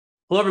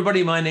Hello,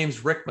 everybody. My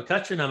name's Rick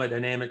McCutcheon. I'm a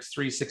Dynamics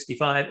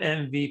 365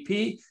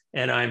 MVP,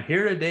 and I'm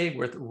here today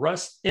with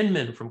Russ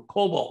Inman from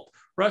Cobalt.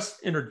 Russ,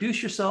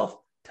 introduce yourself.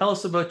 Tell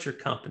us about your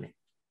company.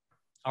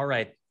 All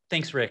right.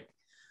 Thanks, Rick.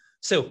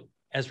 So,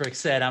 as Rick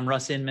said, I'm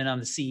Russ Inman. I'm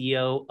the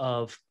CEO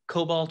of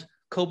Cobalt.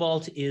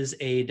 Cobalt is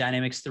a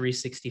Dynamics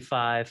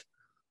 365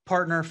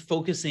 partner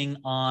focusing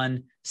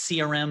on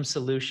CRM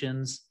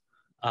solutions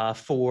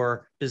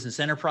for business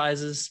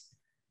enterprises,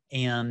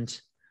 and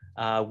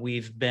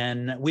we've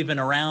been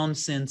around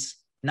since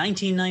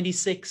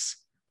 1996.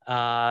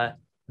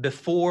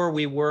 Before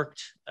we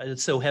worked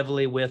so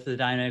heavily with the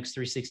Dynamics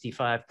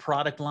 365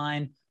 product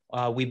line,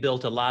 we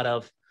built a lot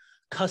of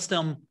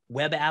custom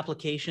web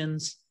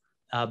applications.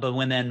 But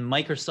when then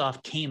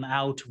Microsoft came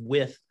out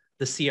with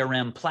the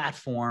CRM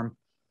platform,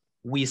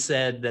 we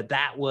said that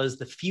that was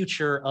the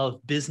future of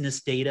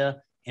business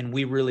data, and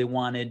we really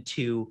wanted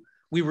to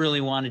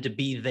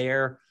be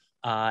there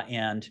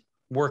and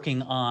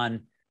working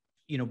on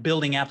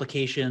building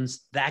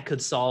applications that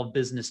could solve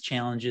business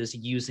challenges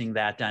using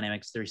that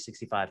Dynamics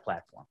 365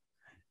 platform.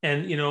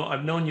 And,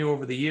 I've known you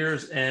over the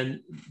years, and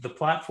the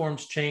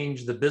platform's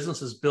changed, the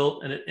business is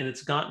built, and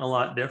it's gotten a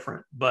lot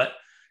different. But,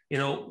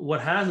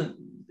 what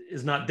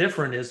is not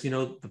different is,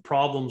 the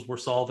problems we're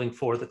solving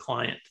for the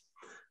client.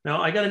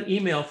 Now, I got an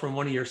email from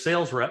one of your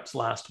sales reps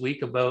last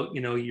week about,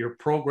 your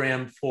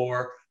program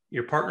for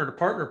your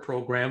partner-to-partner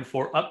program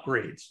for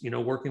upgrades,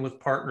 working with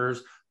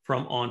partners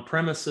from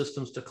on-premise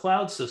systems to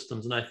cloud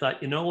systems. And I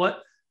thought,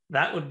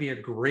 that would be a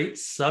great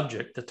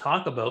subject to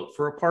talk about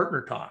for a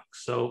partner talk.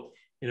 So,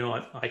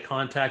 I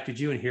contacted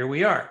you, and here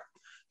we are.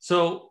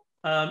 So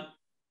are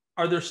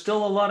there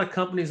still a lot of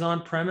companies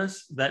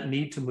on-premise that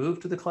need to move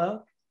to the cloud?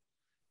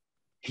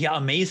 Yeah,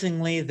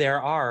 amazingly,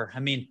 there are.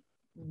 I mean,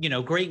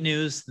 great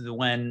news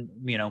when,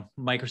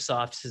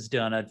 Microsoft has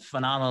done a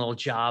phenomenal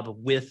job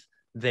with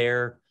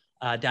their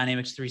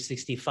Dynamics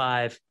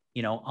 365,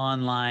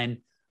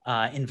 online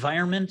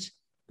environment.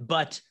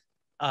 But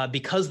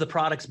because the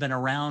product's been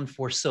around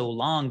for so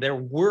long, there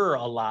were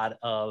a lot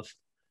of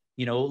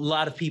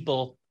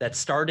people that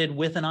started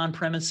with an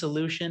on-premise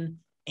solution,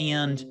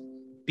 and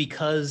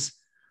because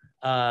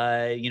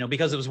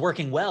it was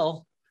working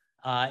well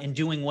and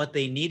doing what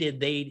they needed,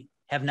 they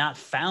have not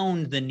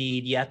found the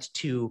need yet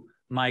to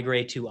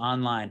migrate to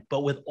online.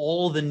 But with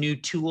all the new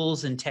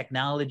tools and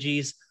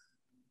technologies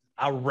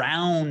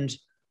around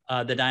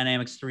the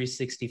Dynamics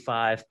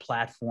 365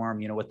 platform,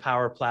 with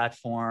Power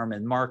Platform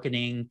and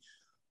marketing,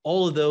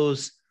 all of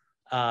those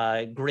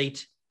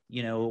great,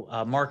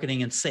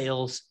 marketing and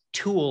sales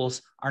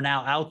tools are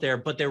now out there,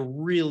 but they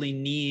really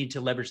need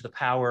to leverage the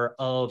power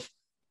of,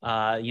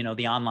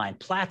 the online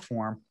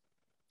platform.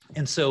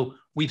 And so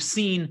we've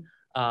seen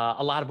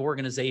a lot of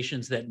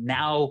organizations that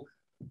now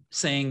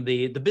saying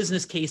the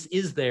business case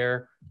is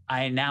there.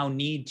 I now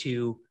need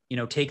to,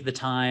 take the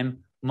time,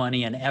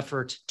 money, and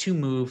effort to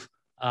move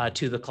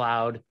to the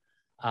cloud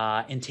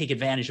and take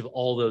advantage of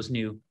all those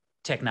new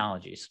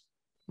technologies.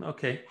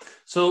 Okay.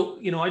 So,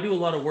 I do a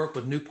lot of work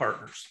with new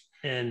partners.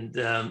 And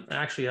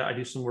actually, I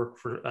do some work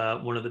for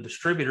one of the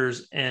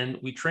distributors, and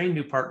we train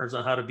new partners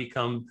on how to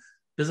become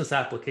business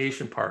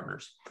application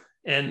partners.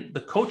 And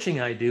the coaching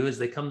I do is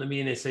they come to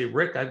me and they say,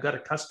 Rick, I've got a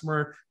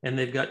customer and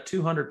they've got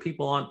 200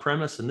 people on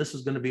premise, and this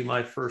is going to be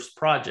my first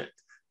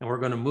project, and we're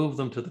going to move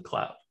them to the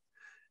cloud.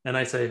 And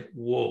I say,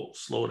 whoa,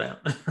 slow down,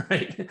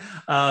 right?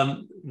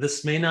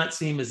 This may not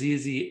seem as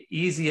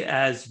easy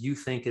as you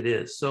think it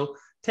is. So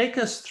take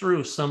us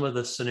through some of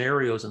the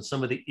scenarios and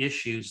some of the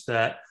issues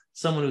that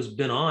someone who's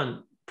been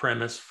on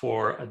premise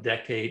for a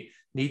decade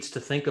needs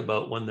to think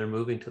about when they're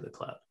moving to the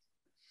cloud.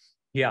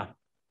 Yeah.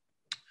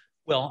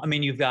 Well, I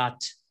mean, you've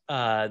got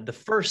the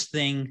first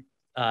thing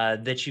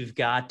that you've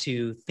got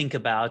to think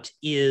about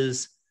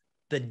is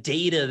the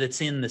data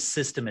that's in the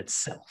system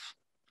itself.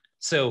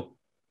 So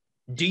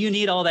do you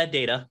need all that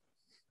data?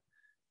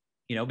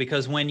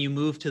 Because when you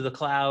move to the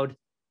cloud,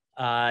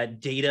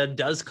 data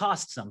does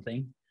cost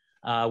something.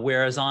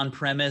 Whereas on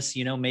premise,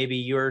 maybe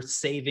you're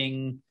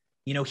saving,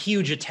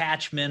 huge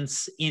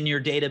attachments in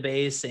your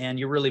database and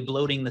you're really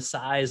bloating the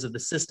size of the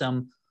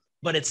system,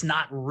 but it's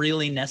not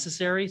really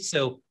necessary.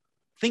 So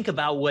think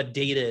about what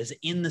data is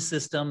in the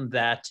system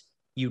that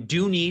you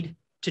do need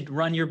to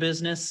run your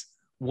business,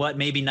 what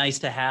may be nice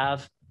to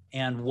have,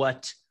 and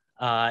what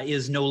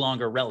is no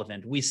longer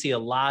relevant. We see a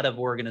lot of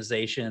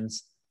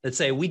organizations that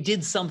say, we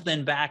did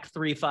something back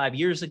 3-5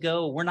 years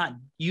ago. We're not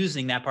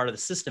using that part of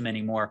the system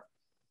anymore.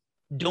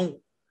 Don't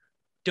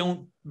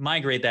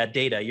migrate that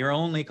data. You're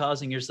only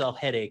causing yourself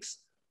headaches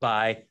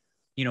by,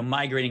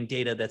 migrating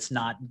data that's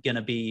not going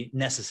to be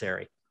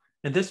necessary.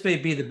 And this may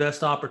be the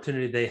best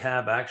opportunity they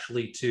have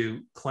actually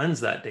to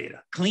cleanse that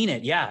data. Clean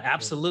it. Yeah,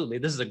 absolutely.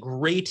 This is a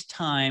great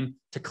time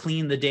to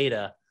clean the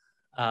data.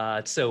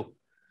 So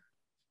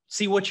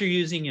see what you're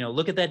using,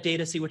 look at that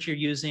data, see what you're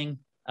using,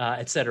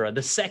 et cetera.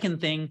 The second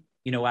thing,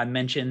 I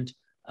mentioned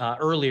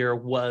earlier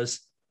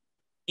was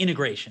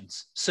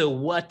integrations. So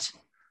what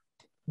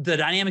the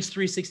Dynamics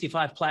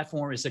 365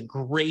 platform is a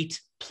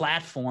great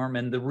platform.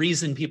 And the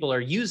reason people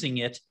are using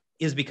it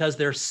is because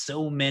there's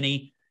so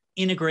many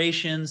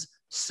integrations,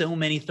 so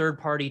many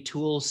third-party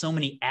tools, so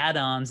many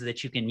add-ons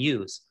that you can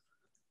use.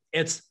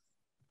 It's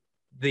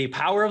the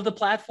power of the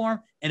platform,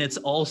 and it's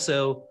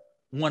also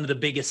one of the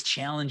biggest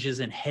challenges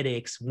and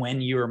headaches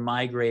when you're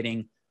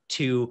migrating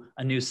to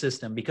a new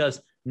system,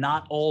 because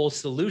not all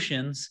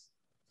solutions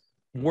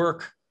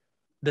work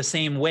the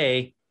same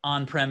way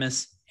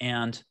on-premise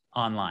and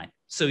online.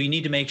 So you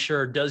need to make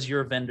sure, does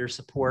your vendor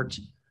support,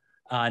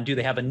 do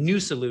they have a new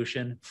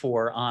solution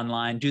for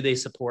online? Do they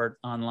support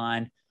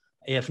online?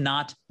 If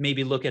not,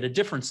 maybe look at a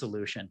different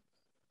solution.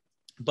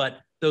 But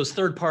those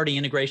third-party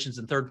integrations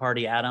and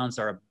third-party add-ons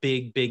are a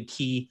big, big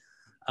key,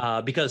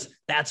 because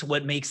that's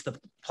what makes the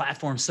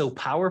platform so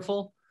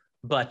powerful,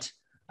 but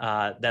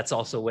that's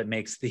also what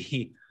makes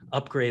the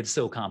upgrade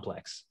so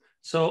complex.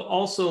 So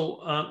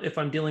also, if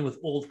I'm dealing with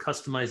old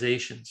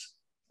customizations,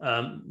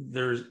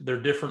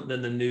 they're different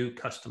than the new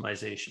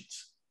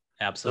customizations.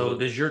 Absolutely. So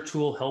does your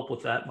tool help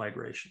with that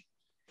migration?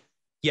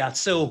 Yeah,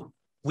 so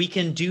we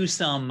can do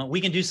some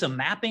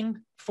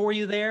mapping for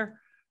you there,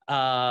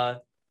 and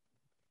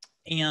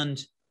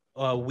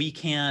we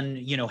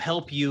can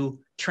help you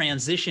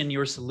transition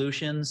your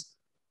solutions,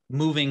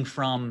 moving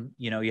from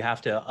you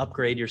have to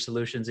upgrade your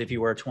solutions if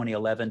you were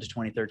 2011 to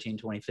 2013,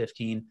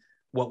 2015.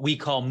 What we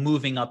call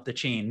moving up the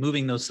chain,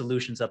 moving those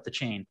solutions up the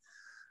chain.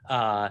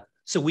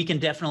 So we can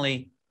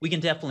definitely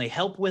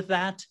help with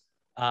that.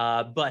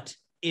 But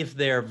if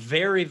they're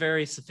very,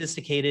 very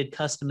sophisticated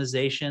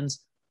customizations,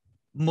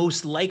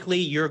 most likely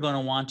you're going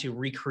to want to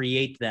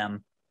recreate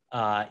them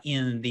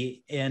in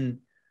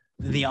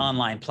the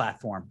online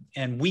platform,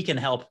 and we can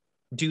help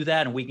do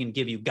that, and we can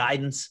give you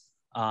guidance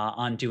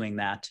on doing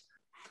that.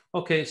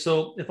 Okay,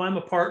 so if I'm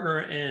a partner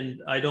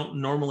and I don't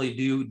normally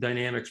do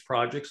Dynamics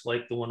projects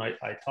like the one I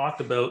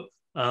talked about,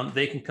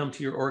 they can come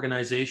to your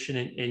organization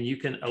and you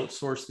can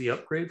outsource the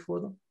upgrade for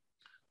them?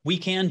 We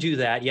can do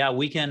that. Yeah,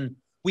 we can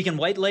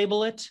white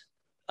label it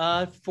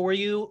for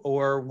you,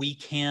 or we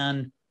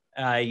can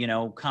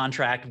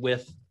contract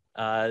with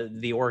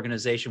the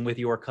organization, with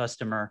your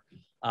customer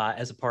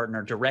as a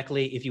partner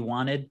directly if you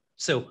wanted.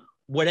 So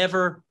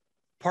whatever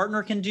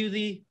partner can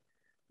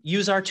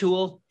use our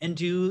tool and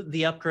do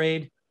the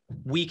upgrade,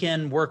 we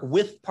can work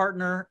with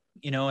partner,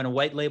 in a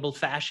white labeled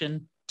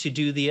fashion to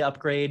do the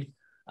upgrade,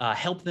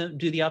 help them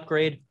do the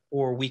upgrade,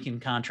 or we can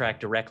contract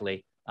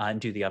directly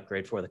and do the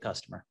upgrade for the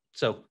customer.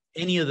 So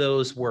any of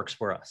those works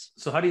for us.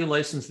 So how do you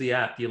license the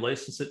app? Do you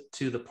license it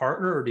to the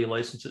partner, or do you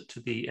license it to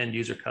the end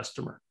user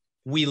customer?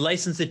 We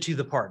license it to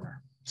the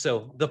partner.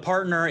 So the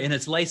partner, and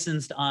it's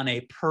licensed on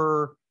a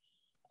per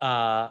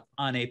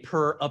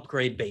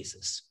upgrade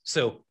basis.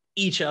 So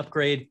each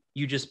upgrade,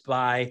 you just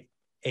buy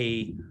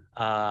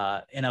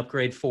an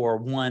upgrade for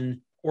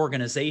one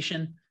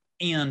organization,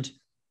 and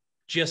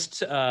just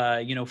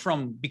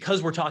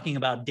because we're talking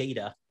about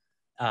data,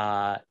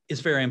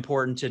 it's very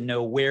important to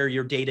know where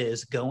your data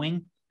is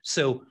going.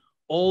 So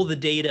all the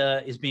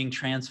data is being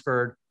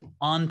transferred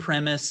on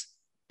premise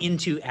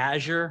into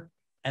Azure,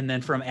 and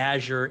then from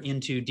Azure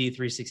into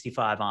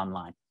D365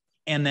 online.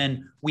 And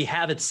then we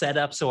have it set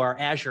up so our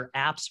Azure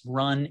apps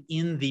run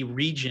in the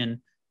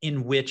region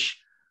in which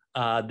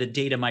the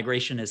data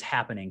migration is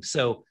happening.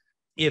 So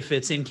if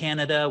it's in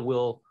Canada,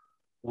 we'll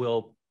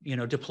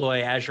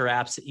deploy Azure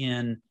apps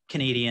in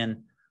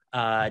Canadian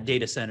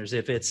data centers.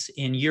 If it's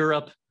in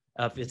Europe,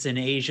 if it's in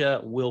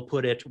Asia, we'll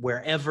put it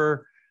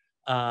wherever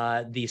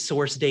the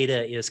source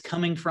data is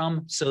coming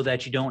from, so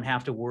that you don't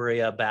have to worry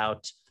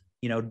about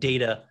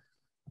data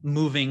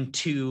moving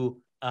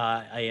to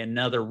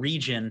another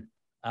region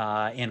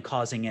and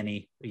causing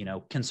any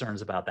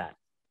concerns about that.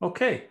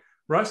 Okay.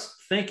 Russ,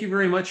 thank you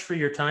very much for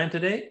your time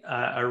today.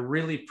 I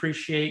really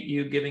appreciate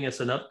you giving us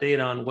an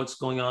update on what's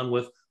going on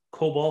with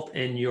Cobalt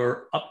and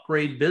your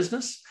upgrade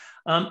business.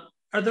 Are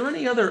there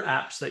any other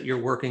apps that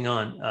you're working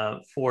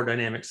on for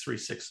Dynamics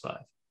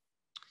 365?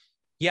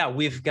 Yeah,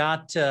 we've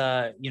got,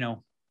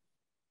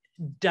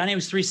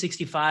 Dynamics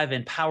 365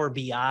 and Power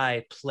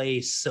BI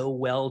play so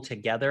well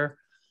together.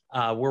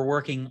 We're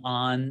working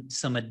on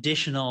some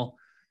additional,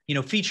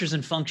 features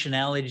and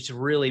functionality to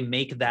really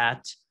make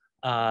that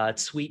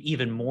suite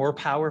even more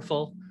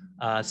powerful.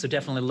 So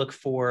definitely look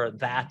for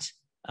that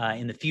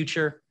in the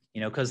future,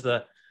 because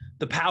the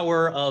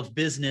power of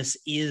business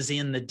is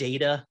in the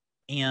data,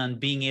 and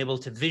being able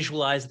to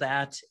visualize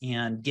that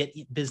and get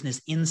business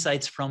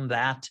insights from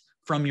that,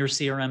 from your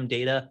CRM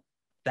data.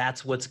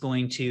 That's what's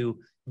going to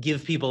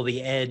give people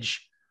the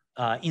edge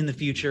in the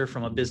future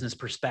from a business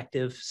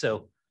perspective.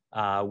 So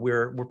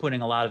we're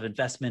putting a lot of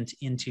investment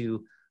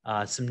into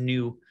some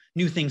new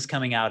things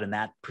coming out in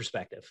that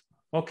perspective.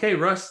 Okay,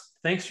 Russ,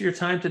 thanks for your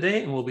time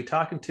today, and we'll be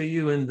talking to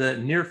you in the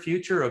near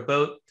future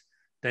about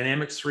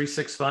Dynamics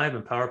 365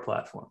 and Power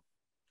Platform.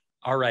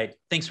 All right.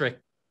 Thanks, Rick.